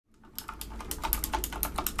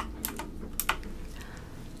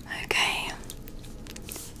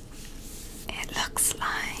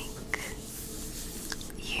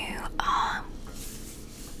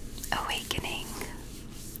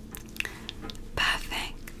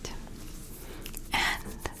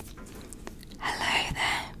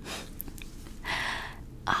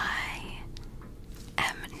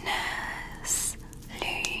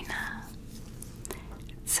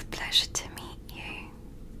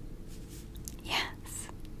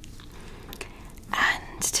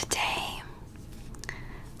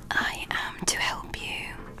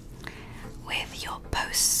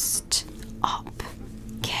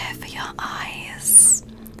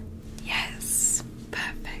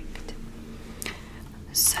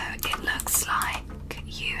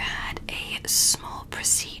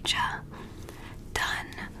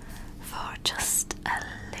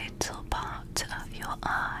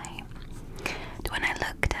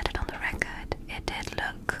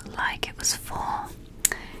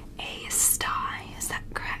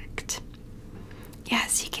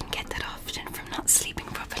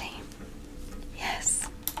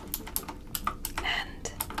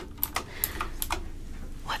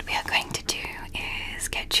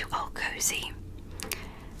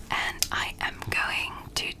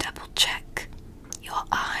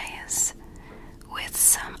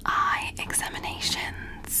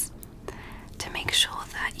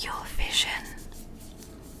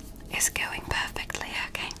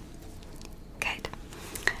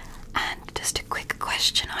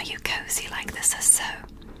question, are you cozy like this or so?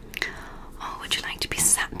 Or would you like to be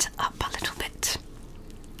sat up a little bit?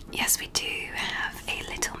 Yes, we do have a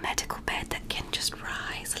little medical bed that can just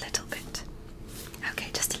rise a little bit. Okay,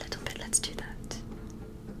 just a little bit, let's do that.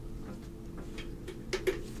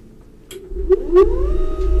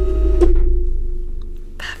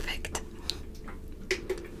 Perfect.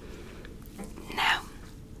 Now,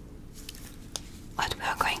 what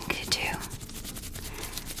we're going to do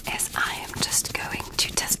is I am just going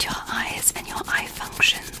to test your eyes and your eye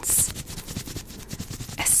functions,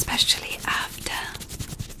 especially after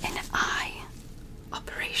an eye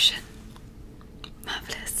operation.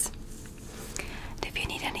 Marvelous. And if you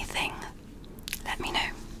need anything, let me know.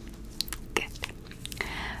 Good.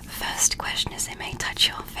 First question is, I may touch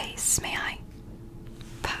your face, may I?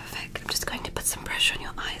 Perfect. I'm just going to put some pressure on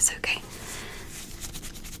your eyes, okay?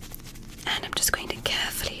 And I'm just going to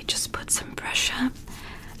carefully just put some pressure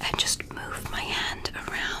and just move my hand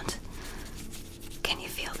around. Can you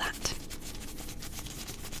feel that?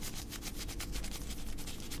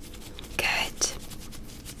 Good.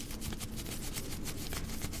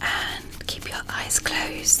 And keep your eyes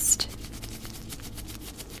closed.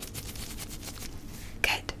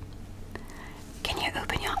 Good. Can you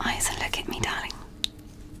open your eyes and look at me, darling?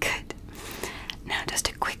 Good. Now just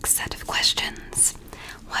a quick set of questions.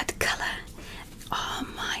 What color are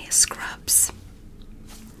my scrubs?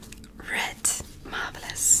 Red.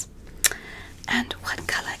 Marvelous. And what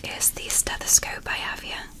color is the stethoscope I have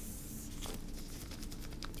here?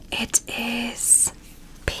 It is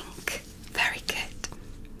pink. Very good.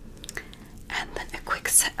 And then a quick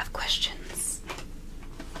set of questions.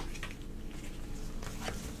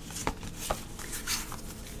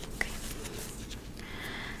 Okay.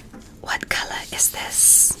 What color is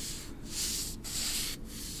this?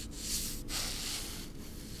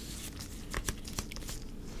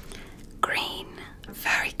 Green.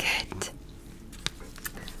 Very good.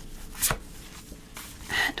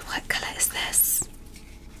 And what color is this?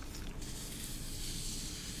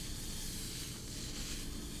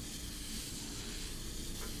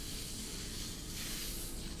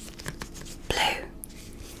 Blue.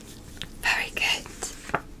 Very good.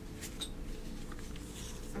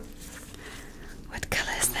 What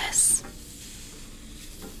color is this?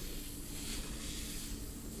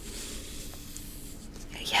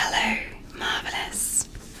 Yellow. Marvelous.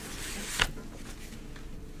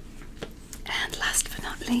 And last but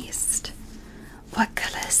not least, what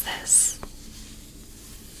color is this?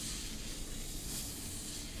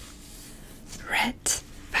 Red.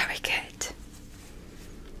 Very good.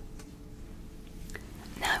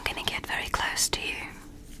 Now I'm going to get very close to you.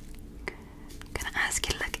 I'm going to ask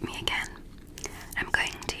you to look at me again. I'm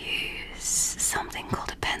going to use something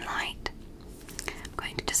called a pen light. I'm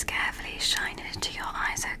going to just carefully shine it into your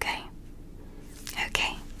eyes, okay?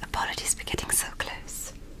 Okay, apologies for getting so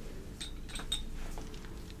close.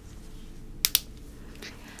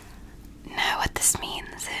 Now what this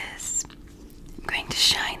means is I'm going to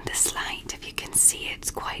shine this light. If you can see,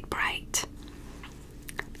 it's quite bright.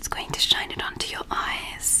 It's going to shine it onto your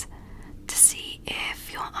eyes to see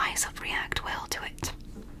if your eyes will react well to it.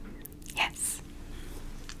 Yes.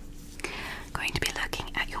 I'm going to be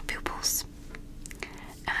looking at your pupils.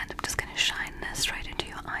 And I'm just going to shine this right into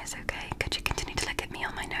your eyes, okay? Could you continue to look at me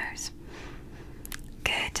on my nose?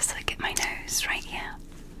 Good, just look at my nose right here.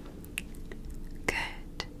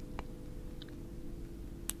 Good.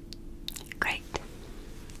 Great.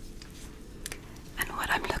 And what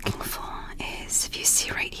I'm looking for is, if you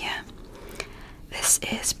see right here, this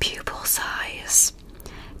is pupil size.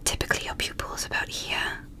 Typically your pupil is about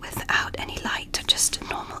here without any light, or just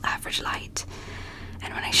normal average light.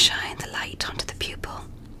 And when I shine the light onto the pupil,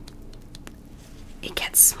 it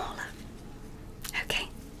gets smaller. Okay?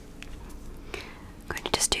 I'm going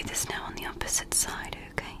to just do this now on the opposite side,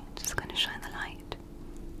 okay? Just going to shine the light.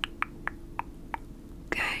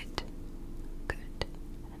 Good. Good.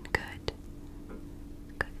 And good.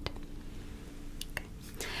 Good. Okay.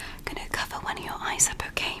 I'm going to cover one of your eyes up,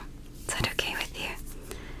 okay? Is that okay with you?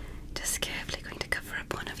 Just carefully going to cover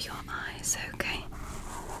up one of your eyes, okay?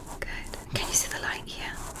 Good. Can you see the light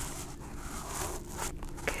here?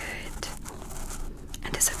 Good.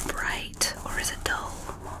 And is it bright or is it dull?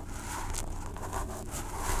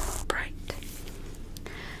 Bright.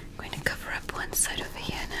 I'm going to cover up one side over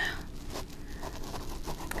here now.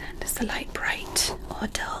 And is the light bright or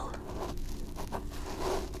dull?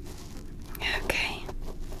 Okay.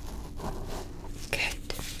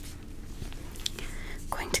 Good. I'm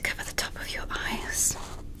going to cover the top of your eyes.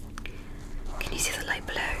 Can you see the light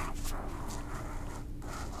below?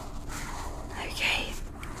 Okay.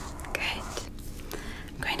 Good.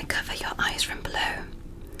 I'm going to cover your eyes from below.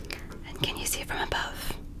 Can you see it from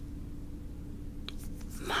above?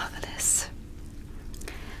 Marvelous.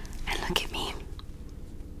 And look at me.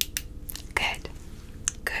 Good.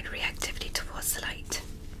 Good reactivity towards the light.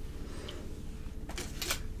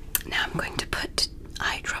 Now I'm going to put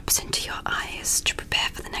eye drops into your eyes to prepare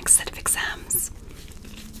for the next set of exams.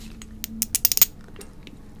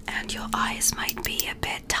 And your eyes might be a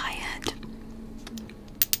bit tired.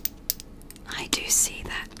 I do see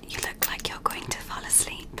that you look like you're going to fall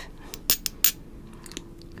asleep.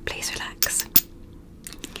 Please relax.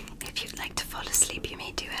 If you'd like to fall asleep, you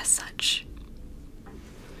may do as such. I'm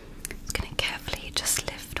going to carefully just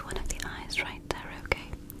lift one of the eyes right there,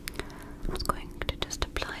 okay? I'm just going to just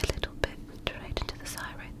apply a little bit right into this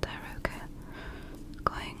eye right there, okay?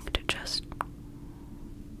 Going to just...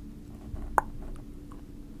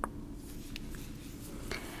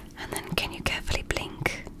 And then can you carefully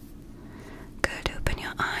blink? Good, open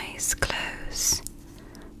your eyes, close,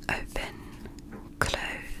 open,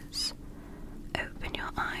 close, open your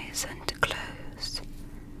eyes and close,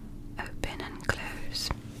 open and close.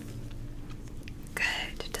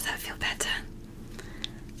 Good, does that feel better?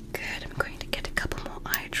 Good, I'm going to get a couple more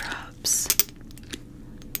eye drops.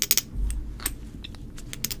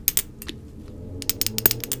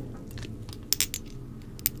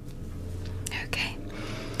 Okay,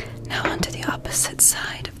 now onto the opposite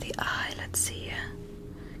side of the eye. Let's see here.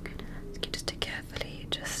 Just to carefully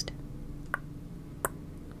just...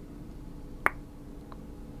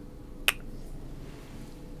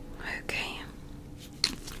 Okay.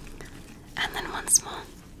 And then once more.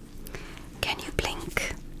 Can you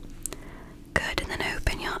blink? Good, and then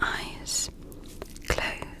open your eyes.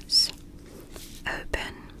 Close.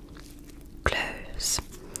 Open. Close.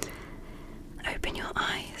 Open your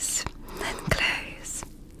eyes. Then close.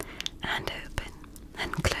 And open.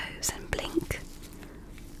 And close and blink.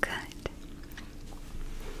 Good.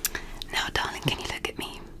 Now, darling, can you look at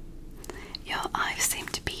me? Your eyes seem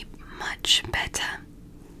to be much better.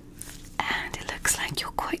 And it looks like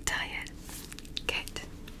you're quite tired. Good.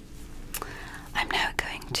 I'm now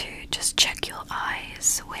going to just check your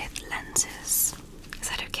eyes with lenses. Is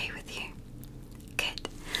that okay with you? Good.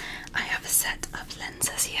 I have a set of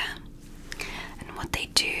lenses here. And what they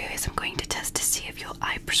do is I'm going to test to see if your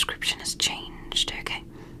eye prescription has changed, okay?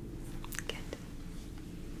 Good.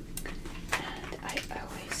 And I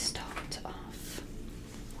always start off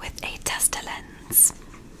with a tester lens.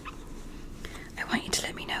 I want you to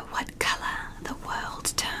let me know what colour the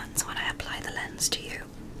world turns when I apply the lens to you.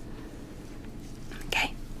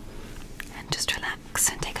 Okay? And just relax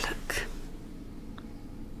and take a look.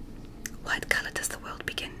 What colour does the world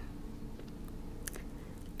begin?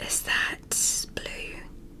 Is that blue?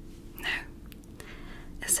 No.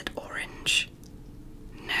 Is it orange?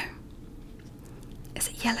 No. Is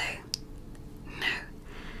it yellow? No.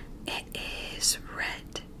 It is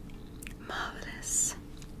red. Marvellous.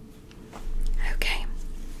 Okay.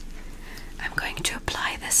 I'm going to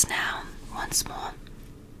apply this now once more.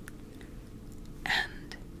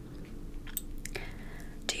 And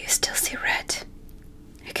do you still see red?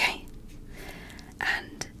 Okay.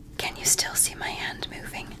 And can you still see my hand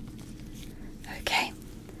moving? Okay.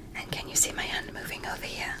 And can you see my hand moving over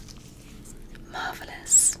here?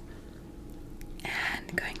 Marvellous.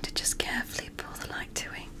 And going to just carefully pull the light to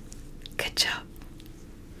it. Good job.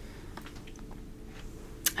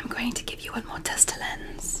 I'm going to give you one more tester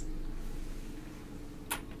lens.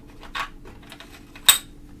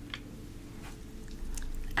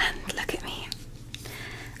 And look at me.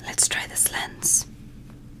 Let's try this lens.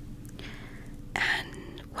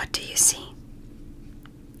 And what do you see?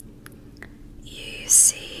 You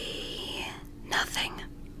see nothing.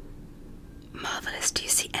 Marvellous. Do you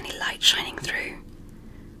see any light shining through?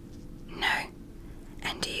 No.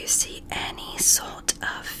 And do you see any sort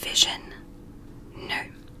of vision? No.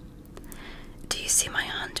 Do you see my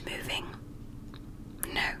hand moving?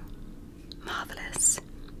 No. Marvellous.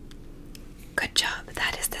 Good job.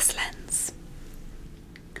 That is this lens.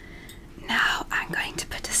 Now I'm going to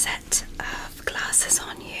put a set of glasses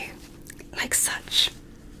on you, like such.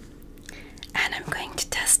 And I'm going to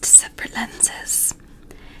test separate lenses.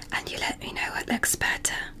 And you let me know what looks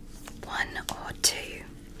better, 1 or 2.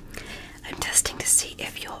 I'm testing to see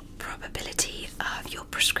if your probability of your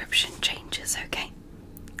prescription changes, okay?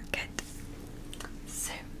 Good.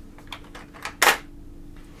 So,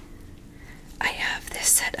 I have this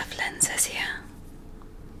set of lenses here.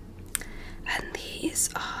 And these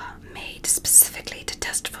are made specifically to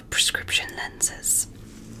test for prescription lenses.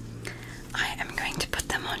 I am going to put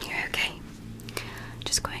them on you, okay?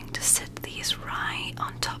 Just going to sit these right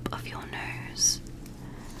on top of your nose.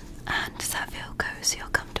 And does that feel cozy or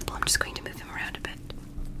comfortable? I'm just going to move them around a bit.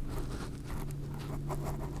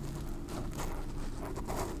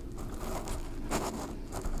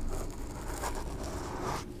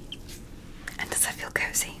 And does that feel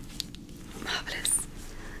cozy? Marvelous.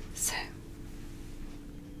 So,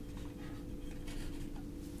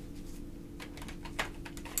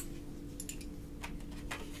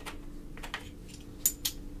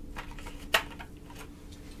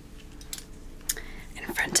 in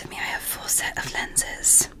front of me I have 4 sets of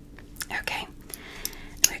lenses. Okay,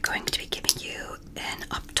 we're going to be giving you an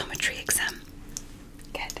optometry exam.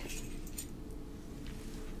 Good.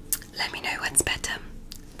 Let me know what's better.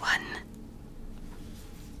 1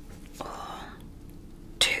 or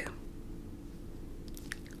 2.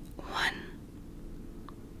 1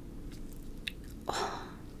 or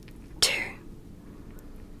 2.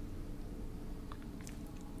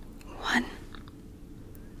 1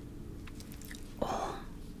 or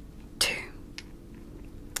 2.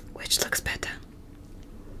 Which looks better?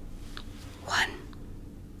 1.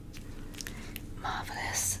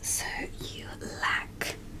 Marvelous. So you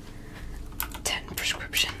lack 10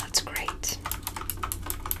 prescription. That's great.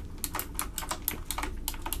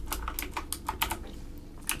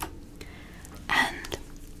 And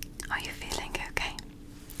are you feeling okay?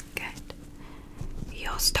 Good.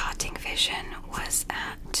 Your starting vision was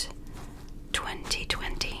at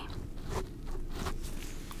 20/20.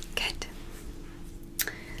 Good.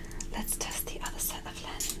 Let's test the other set of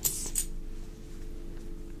lens.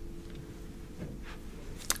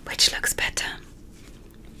 Which looks better?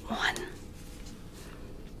 1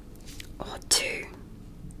 or 2?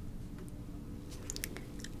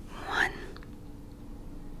 1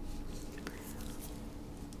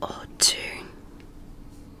 or 2?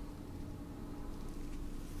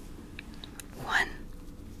 1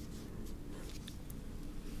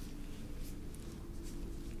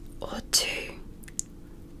 or 2?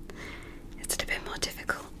 Is it a bit more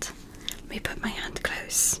difficult? Let me put my hand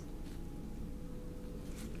close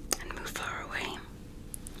and move far away.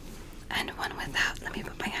 And 1 without. Let me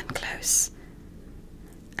put my hand close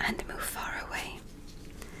and move far away.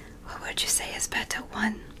 What would you say is better?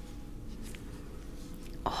 1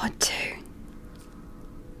 or 2?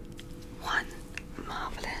 1.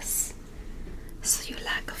 Marvelous. So you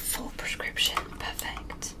lack a full prescription.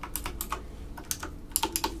 Perfect.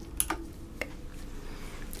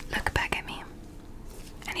 Look back at me.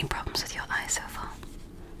 Any problems with your eye so far?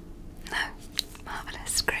 No?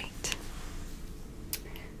 Marvelous. Great.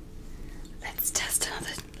 Let's test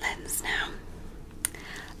another lens now.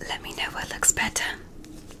 Let me know what looks better.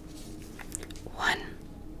 1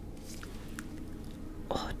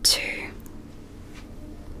 or 2?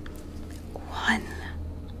 1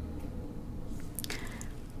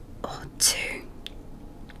 or 2?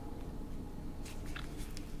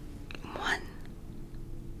 1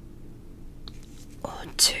 or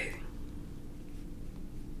 2?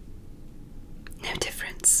 No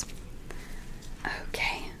difference.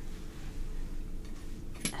 Okay.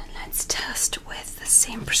 And let's test with the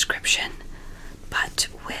same prescription, but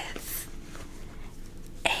with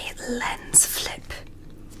a lens flip.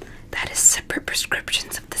 That is separate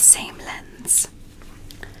prescriptions of the same lens.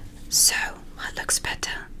 So, what looks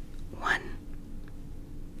better? 1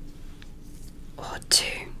 or 2?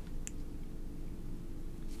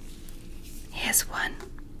 Here's 1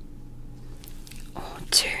 or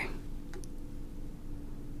 2?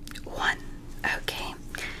 1. Okay.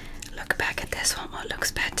 Look back at this one. What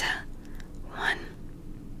looks better? 1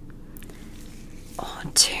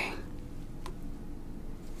 or 2?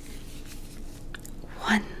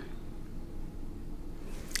 1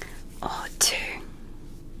 or 2?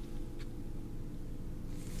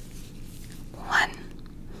 1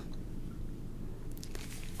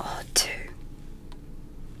 or 2?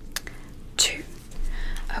 2.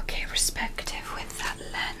 Okay, respective with that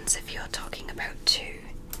lens if you're talking about 2.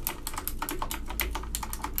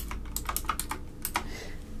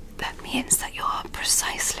 That means that you're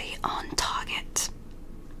precisely on target.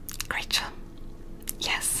 Great job.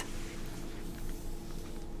 Yes.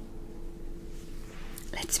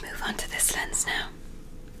 Let's move on to this lens now.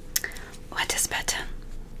 What is better?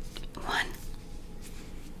 1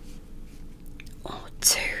 or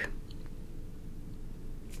 2?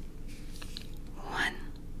 1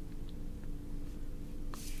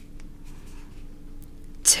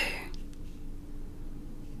 2?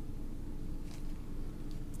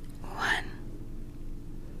 1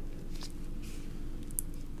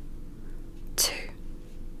 2?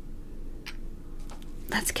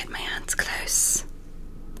 Let's get my hands close.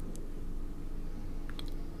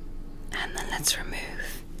 And then let's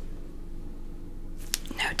remove.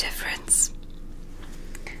 No difference.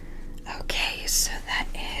 Okay, so that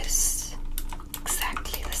is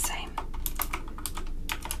exactly the same.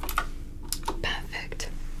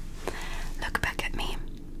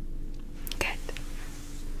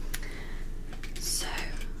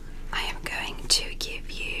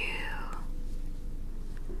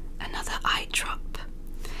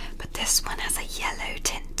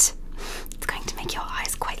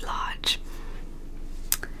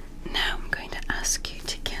 Now I'm going to ask you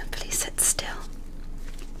to carefully sit still.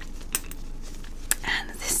 And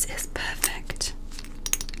this is perfect.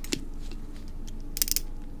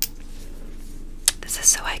 This is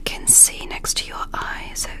so I can see next to your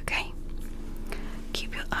eyes, okay?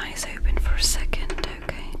 Keep your eyes open for a second,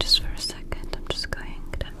 okay? Just for a second. I'm just going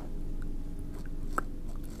to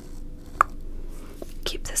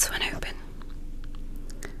keep this one open.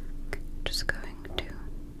 Just going to.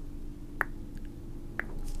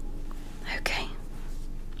 Okay.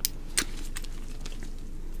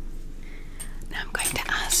 Now I'm going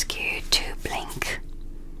to ask you to blink.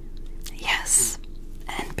 Yes,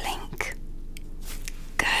 and blink.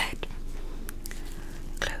 Good.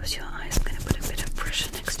 Close your eyes. I'm going to put a bit of pressure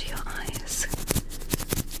next to your eyes.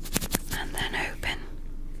 And then open.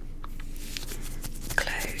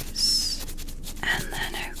 Close. And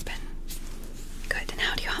then open. Good. And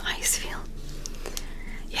how do your eyes feel?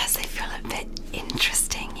 Yes, they feel a bit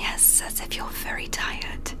interesting. Yes, as if you're very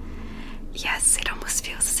tired. Yes, it almost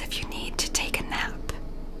feels as if you need to take a nap.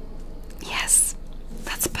 Yes,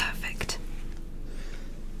 that's perfect.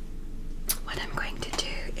 What I'm going to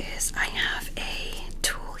do is I have a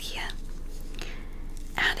tool here,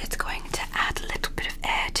 and it's going to add a little bit of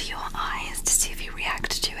air to your eyes to see if you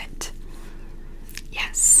react to it.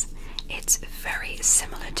 Yes, it's very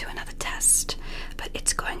similar to another test, but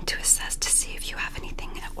it's going to assess to see if you have anything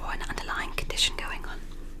or an underlying condition going on.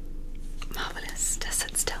 Marvelous. Just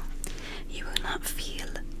sit still. You will not feel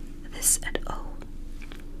this at all.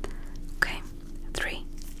 Okay, 3,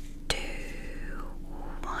 2,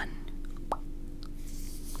 1.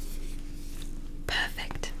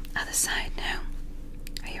 Perfect. Other side now.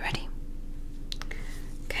 Are you ready?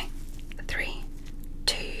 Okay, 3,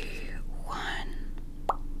 2,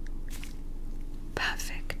 1.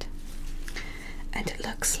 Perfect. And it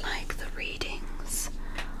looks like the readings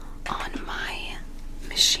on my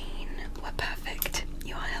machine were perfect.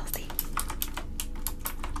 You are healthy.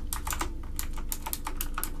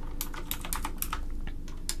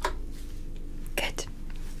 Good.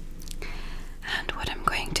 And what I'm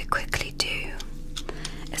going to quickly do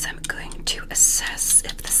is I'm going to assess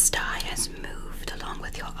if the sty has moved along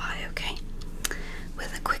with your eye, okay?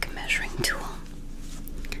 With a quick measuring tool.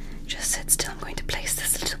 Just sit still. I'm going to place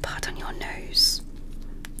this little part on your nose.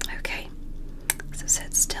 Okay? So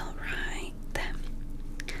sit still right there.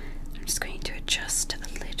 I'm just going to adjust a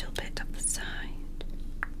little bit of the side.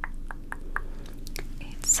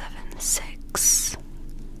 8, 7, 6,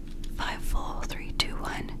 5, 4, 3, 2,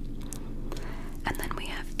 1. And then we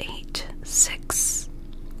have 8, 6,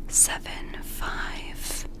 7,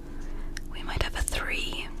 5. We might have a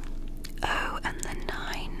 3. Oh, and then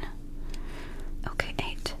 9. Okay,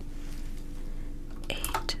 8.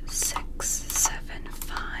 8, 6, 7,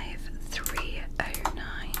 5, 3, 0,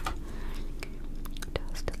 9.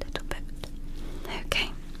 Just a little bit. Okay.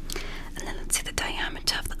 And then let's see the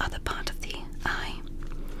diameter of the other part of the eye.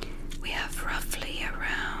 We have roughly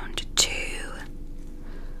around 2.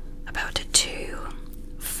 About a 2,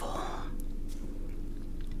 4.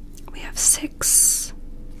 We have 6.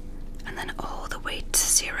 And then all the way to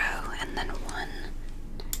 0. And then 1.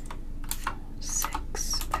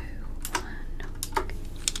 6, 0, 1.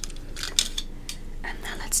 And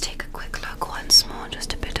now let's take a quick look once more,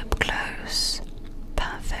 just a bit up close.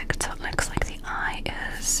 Perfect. So it looks like the eye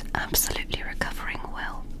is absolutely recovering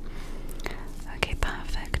well. Okay,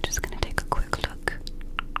 perfect. Just going to take a quick look.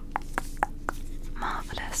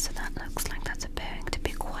 Marvelous. So that looks like that's appearing to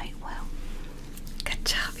be quite well. Good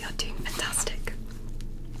job. You're doing fantastic.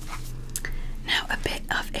 Now a bit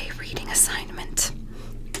of a reading assignment.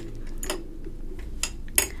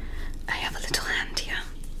 I have a little hand here.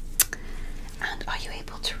 And are you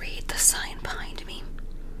able to read the sign behind me?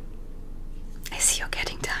 I see you're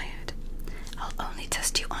getting tired. I'll only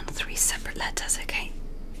test you on 3 separate letters, okay?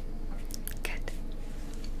 Good.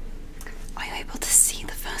 Are you able to see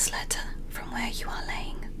the first letter from where you are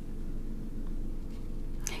laying?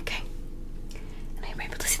 Okay. And are you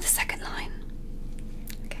able to see the second line?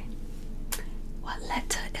 Okay. What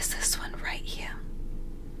letter is this one right here?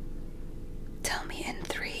 Tell me in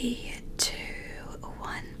 3, 2,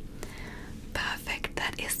 1. Perfect.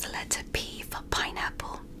 That is the letter P for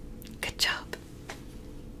pineapple. Good job.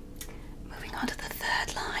 Moving on to the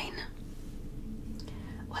third line.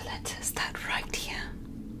 What letter is that right here?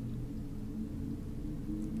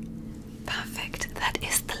 Perfect. That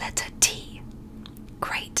is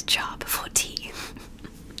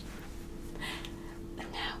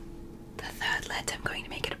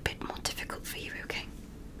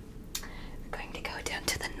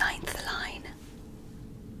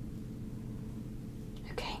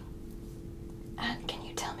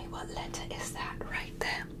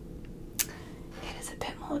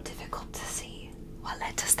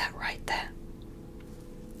letters that right there?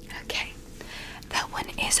 Okay. That one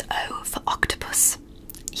is O for octopus.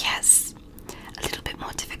 Yes. A little bit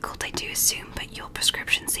more difficult, I do assume, but your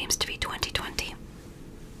prescription seems to be 20/20.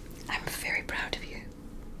 I'm very proud of you.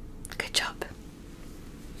 Good job.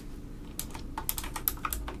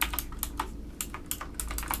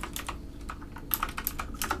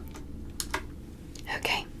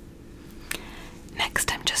 Okay.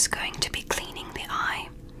 Next, I'm just going to be cleaning the eye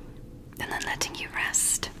and then letting you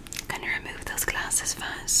rest. I'm going to remove those glasses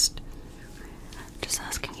first. Just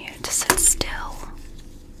asking you to sit still.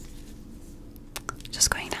 Just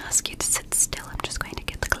going to ask you to sit still. I'm just going to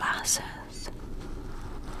get the glasses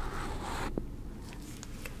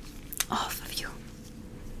off of you.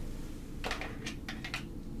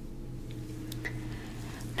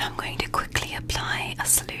 Now I'm going to quickly apply a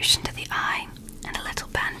solution to the eye and a little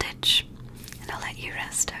bandage, and I'll let you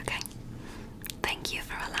rest, okay? Thank you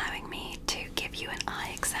for allowing me to give you an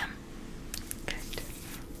eye exam. Good.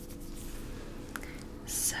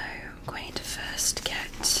 So I'm going to first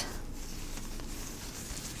get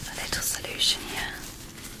a little solution here.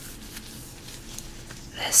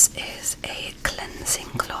 This is a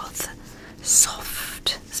cleansing cloth,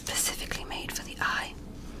 soft, specifically made for the eye.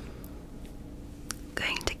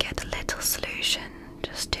 Going to get a little solution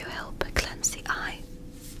just to help cleanse the eye.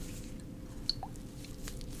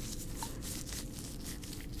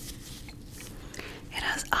 It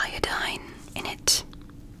has iodine in it.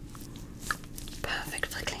 Perfect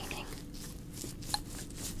for cleaning.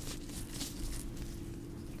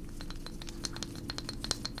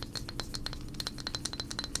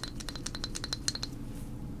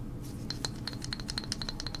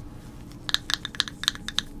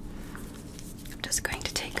 I'm just going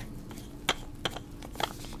to take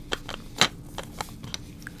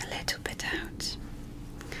a little bit out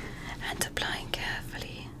and applying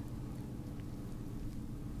carefully.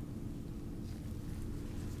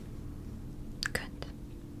 Good.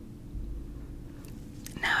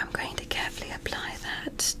 Now I'm going to carefully apply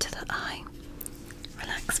that to the eye.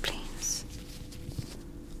 Relax, please.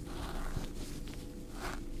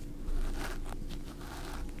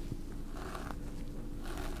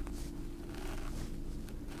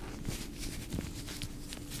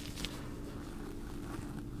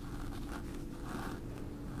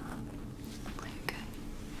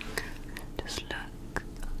 Okay. Just look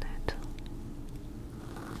a little.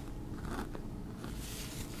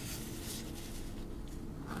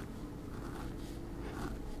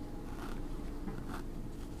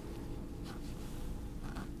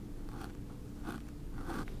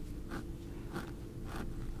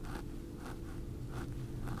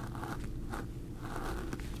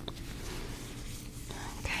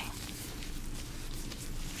 Okay.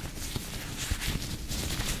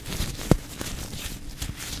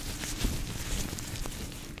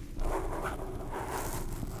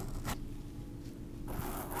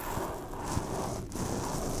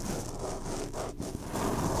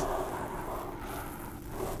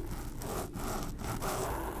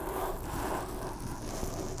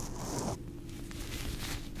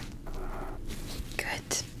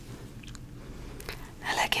 Good.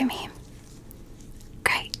 Now look at me.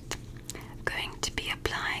 Great. I'm going to be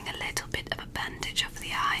applying a little bit of a bandage over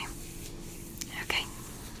the eye. Okay.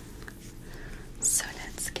 So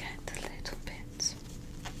let's get a little bit.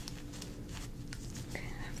 Okay,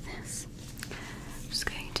 I have this. I'm just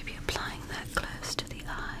going to be applying that close to the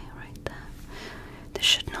eye right there. This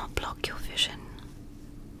should not block your vision.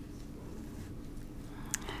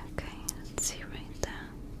 Okay, let's see right there.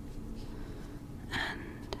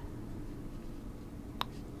 And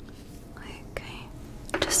okay,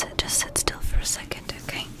 just sit still for a second,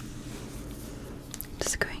 okay?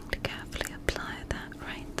 Just going to carefully apply that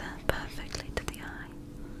right there perfectly to the eye.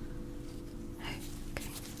 Okay,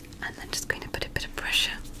 and then just going to put a bit of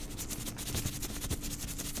pressure.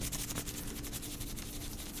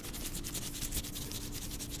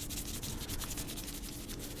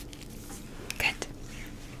 Good.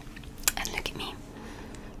 And look at me.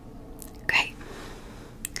 Great.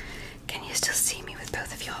 Can you still see me with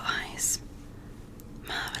both of your eyes?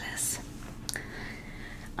 Marvelous.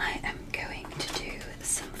 I am going to do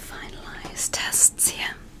some finalized tests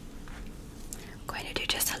here. I'm going to do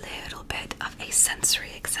just a little bit of a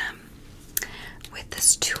sensory exam with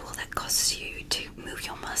this tool that causes you to move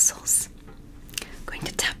your muscles. I'm going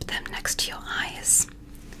to tap them next to your eyes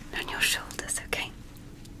and on your shoulders, okay?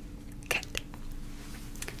 Good.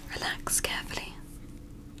 Relax carefully.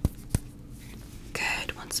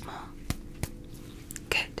 Good, once more.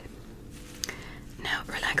 Good. Now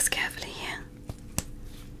relax carefully here.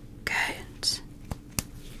 Good.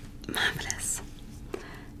 Marvelous.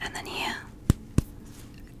 And then here.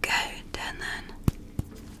 and then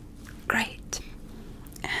great,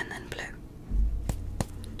 and then blue.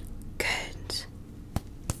 Good.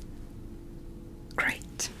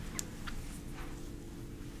 Great.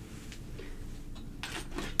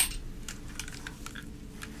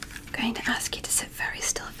 I'm going to ask you to sit very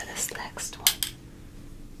still for this next one.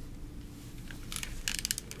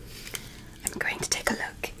 I'm going to take a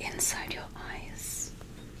look inside your eyes.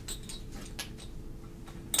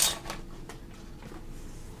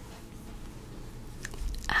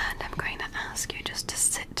 And I'm going to ask you just to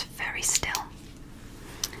sit very still.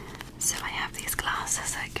 So I have these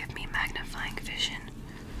glasses that give me magnifying vision,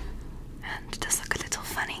 and it does look a little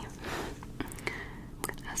funny. I'm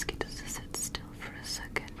going to ask you just to sit still for a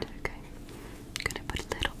second, okay? I'm going to put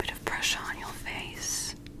a little bit of pressure on your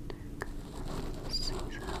face. See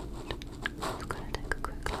that? I'm going to take a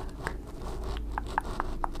quick look.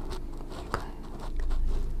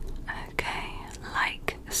 Okay,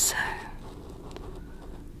 like so.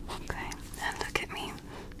 Okay, and look at me.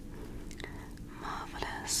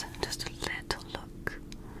 Marvelous. Just a little look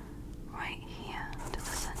right here to the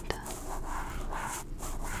center.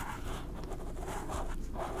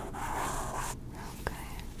 Okay.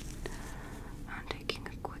 I'm taking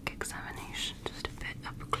a quick examination, just a bit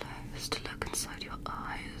up close to look inside your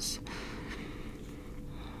eyes.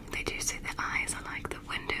 They do say the eyes are like the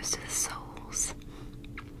windows to the souls.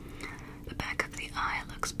 The back of the eye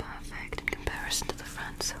looks perfect in comparison to the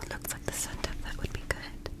front, so it looks like the center. That would be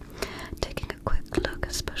good. Taking a quick look,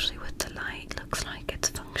 especially with the light, looks like it's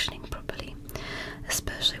functioning properly,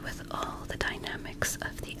 especially with all the dynamics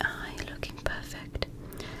of the eye looking perfect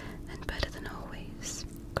and better than always.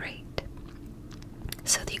 Great.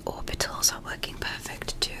 So the orbitals are working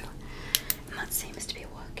perfect too, and that seems to be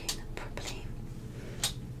working properly.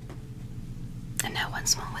 And now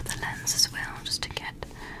once more with the lens as well, just to get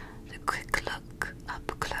the quick look up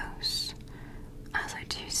close. As I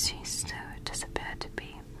do see, so it does appear to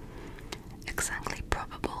be exactly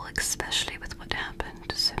probable, especially with what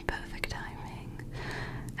happened. So perfect timing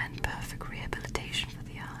and perfect rehabilitation for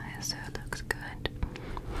the eye, so it looks good.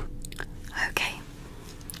 Okay,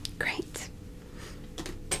 great.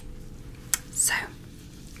 So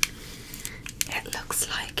it looks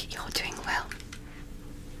like you're doing well.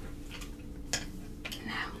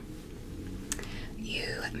 Now you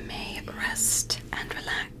may rest and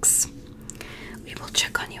relax. We will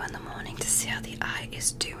check on you in the morning to see how the eye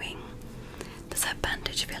is doing. Does that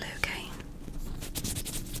bandage feel okay?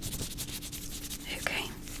 Okay.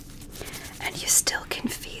 And you still can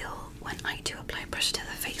feel when I do apply pressure to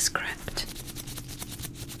the face, correct?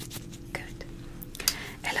 Good.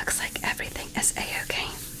 It looks like everything is a-okay.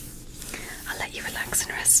 I'll let you relax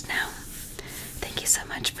and rest now. Thank you so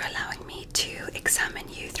much for allowing me to examine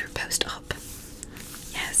you through post-op.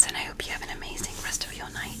 Yes, and I hope you have an amazing rest of your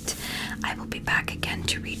night. I will be back again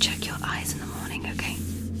to recheck your eyes in the morning, okay?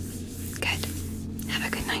 Good. Have a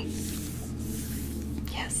good night.